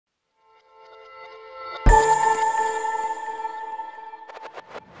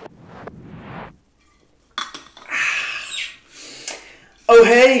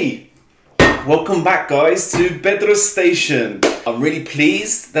hey! Welcome back guys to Petros Station. I'm really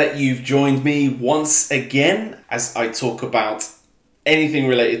pleased that you've joined me once again as I talk about anything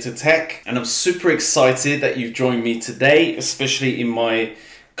related to tech, and I'm super excited that you've joined me today, especially in my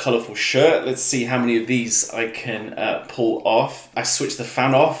colourful shirt. Let's see how many of these I can pull off. I switched the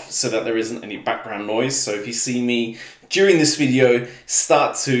fan off so that there isn't any background noise, so if you see me during this video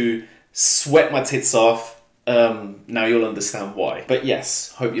start to sweat my tits off, now you'll understand why. But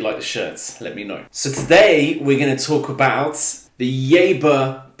yes, hope you like the shirts, let me know. So today we're going to talk about the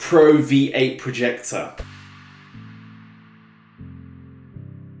Yaber Pro V8 Projector.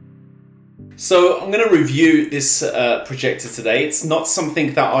 So I'm going to review this projector today. It's not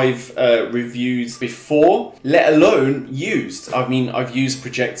something that I've reviewed before, let alone used. I mean, I've used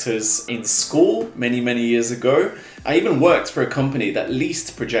projectors in school many years ago. I even worked for a company that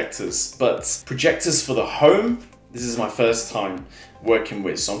leased projectors, but projectors for the home, this is my first time working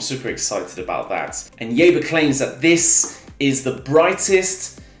with, so I'm super excited about that. And Yaber claims that this is the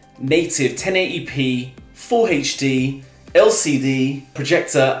brightest native 1080p Full HD LCD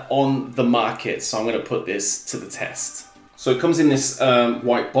projector on the market. So I'm going to put this to the test. So it comes in this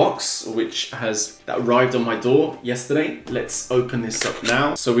white box, that arrived on my door yesterday. Let's open this up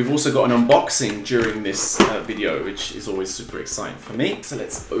now. So we've also got an unboxing during this video, which is always super exciting for me. So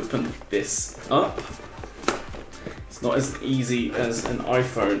let's open this up. It's not as easy as an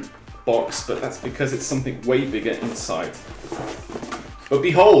iPhone box, but that's because it's something way bigger inside. But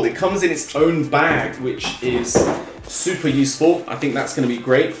behold, it comes in its own bag, which is super useful. I think that's going to be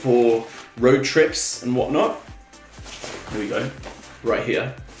great for road trips and whatnot. Here we go, right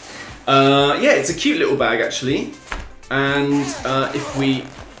here. Yeah, it's a cute little bag actually. And if we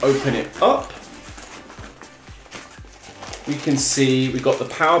open it up, we can see we've got the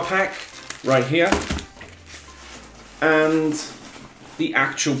power pack right here and the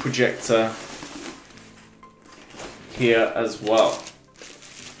actual projector here as well.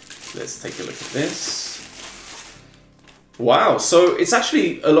 Let's take a look at this. Wow, so it's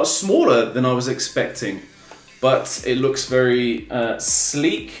actually a lot smaller than I was expecting, but it looks very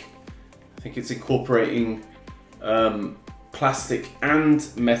sleek. I think it's incorporating plastic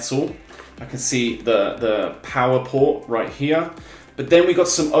and metal. I can see the power port right here, but then we got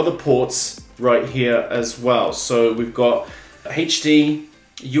some other ports right here as well. So we've got HD,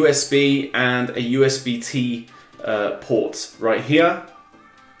 USB, and a USB-T port right here,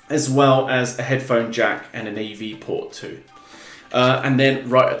 as well as a headphone jack and an AV port too. And then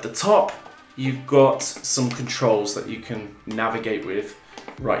right at the top, you've got some controls that you can navigate with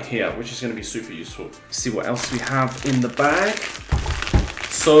right here, which is going to be super useful. Let's see what else we have in the bag.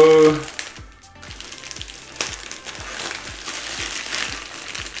 So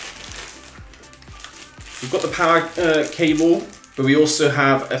we've got the power cable, but we also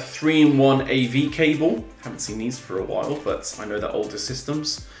have a 3-in-1 AV cable. Haven't seen these for a while, but I know that older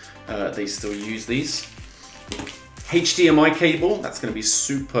systems, they still use these. HDMI cable, that's going to be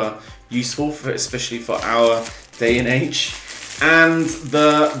super useful, especially for our day and age. And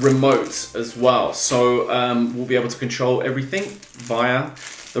the remote as well. So we'll be able to control everything via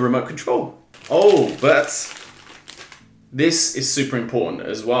the remote control. Oh, but this is super important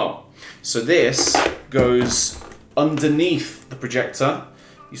as well. So this goes underneath the projector.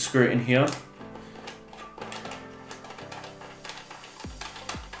 You screw it in here.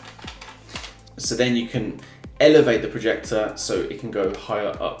 So then you can elevate the projector so it can go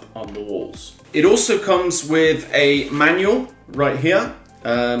higher up on the walls. It also comes with a manual right here.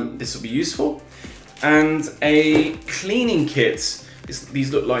 This will be useful. And a cleaning kit.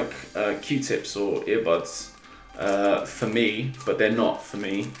 These look like Q-tips or earbuds for me, but they're not for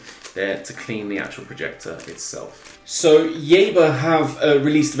me. They're to clean the actual projector itself. So Yaber have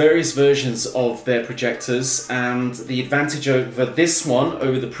released various versions of their projectors, and the advantage over this one,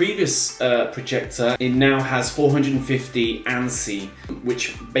 over the previous projector, it now has 450 ANSI,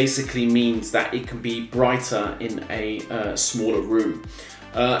 which basically means that it can be brighter in a smaller room.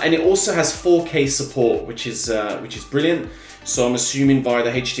 And it also has 4K support, which is brilliant. So I'm assuming via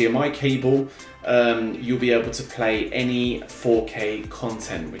the HDMI cable, you'll be able to play any 4K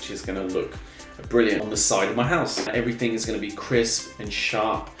content, which is going to look brilliant on the side of my house. Everything is going to be crisp and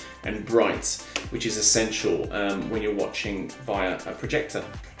sharp and bright, which is essential when you're watching via a projector.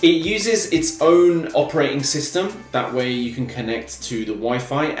 It uses its own operating system, that way you can connect to the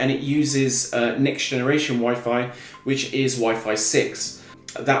Wi-Fi, and it uses next generation Wi-Fi, which is Wi-Fi 6.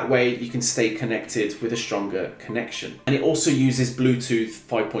 That way you can stay connected with a stronger connection. And it also uses Bluetooth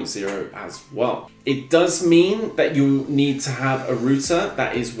 5.0 as well. It does mean that you need to have a router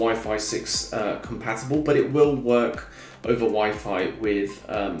that is Wi-Fi 6 compatible, but it will work over Wi-Fi with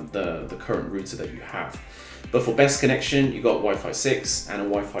the current router that you have. But for best connection, you got Wi-Fi 6 and a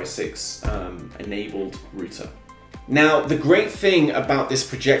Wi-Fi 6 enabled router. Now, the great thing about this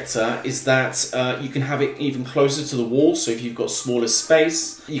projector is that you can have it even closer to the wall. So if you've got smaller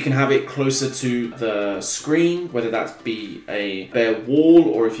space, you can have it closer to the screen, whether that be a bare wall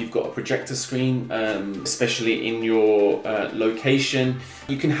or if you've got a projector screen, especially in your location,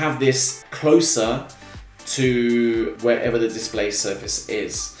 you can have this closer to wherever the display surface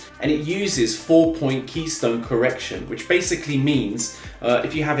is. And it uses 4-point keystone correction, which basically means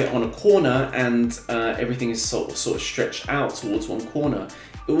if you have it on a corner and everything is sort of stretched out towards one corner,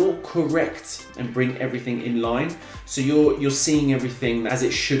 it will correct and bring everything in line. So you're seeing everything as it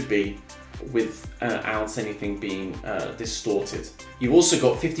should be without anything being distorted. You've also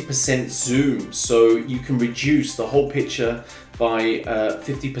got 50% zoom, so you can reduce the whole picture by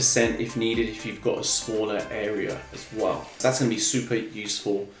 50% if needed, if you've got a smaller area as well. So that's going to be super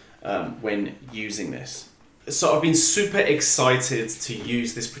useful when using this. So I've been super excited to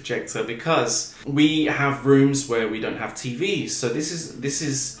use this projector because we have rooms where we don't have TVs. So this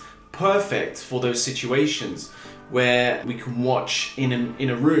is perfect for those situations where we can watch in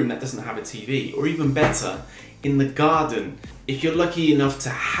a room that doesn't have a TV, or even better, in the garden. If you're lucky enough to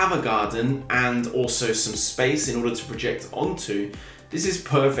have a garden and also some space in order to project onto, this is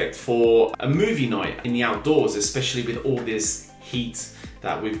perfect for a movie night in the outdoors, especially with all this heat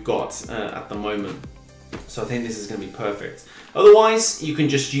that we've got at the moment. So I think this is going to be perfect. Otherwise, you can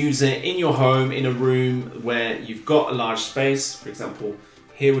just use it in your home, in a room where you've got a large space. For example,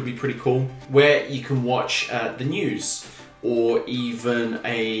 here would be pretty cool, where you can watch the news or even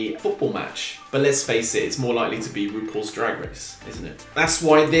a football match. But let's face it, it's more likely to be RuPaul's Drag Race, isn't it? That's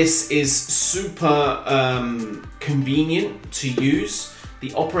why this is super convenient to use.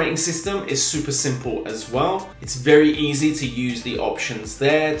 The operating system is super simple as well. It's very easy to use the options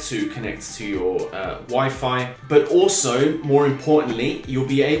there to connect to your Wi-Fi, but also, more importantly, you'll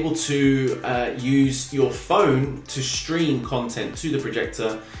be able to use your phone to stream content to the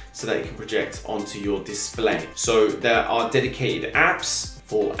projector so that it can project onto your display. So there are dedicated apps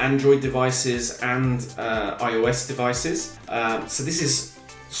for Android devices and iOS devices. So this is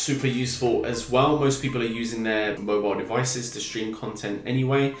super useful as well. Most people are using their mobile devices to stream content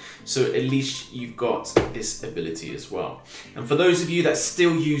anyway, so at least you've got this ability as well. And for those of you that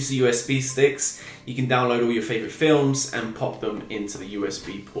still use the USB sticks, you can download all your favorite films and pop them into the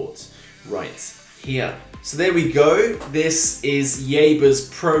USB port right here. So there we go. This is Yaber's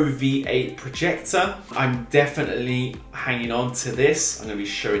Pro V8 Projector. I'm definitely hanging on to this. I'm going to be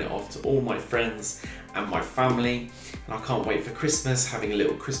showing it off to all my friends and my family. And I can't wait for Christmas, having a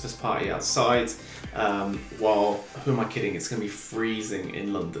little Christmas party outside. While, who am I kidding? It's going to be freezing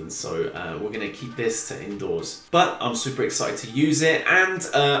in London, so we're going to keep this to indoors. But I'm super excited to use it, and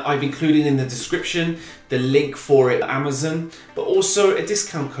I've included in the description the link for it at Amazon, but also a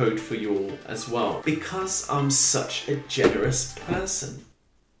discount code for you all as well, because I'm such a generous person.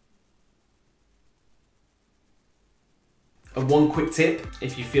 And one quick tip,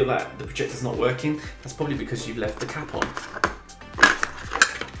 if you feel that the projector's not working, that's probably because you've left the cap on.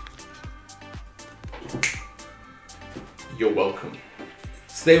 You're welcome.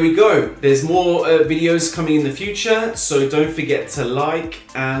 So there we go. There's more videos coming in the future, so don't forget to like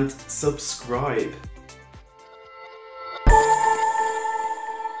and subscribe.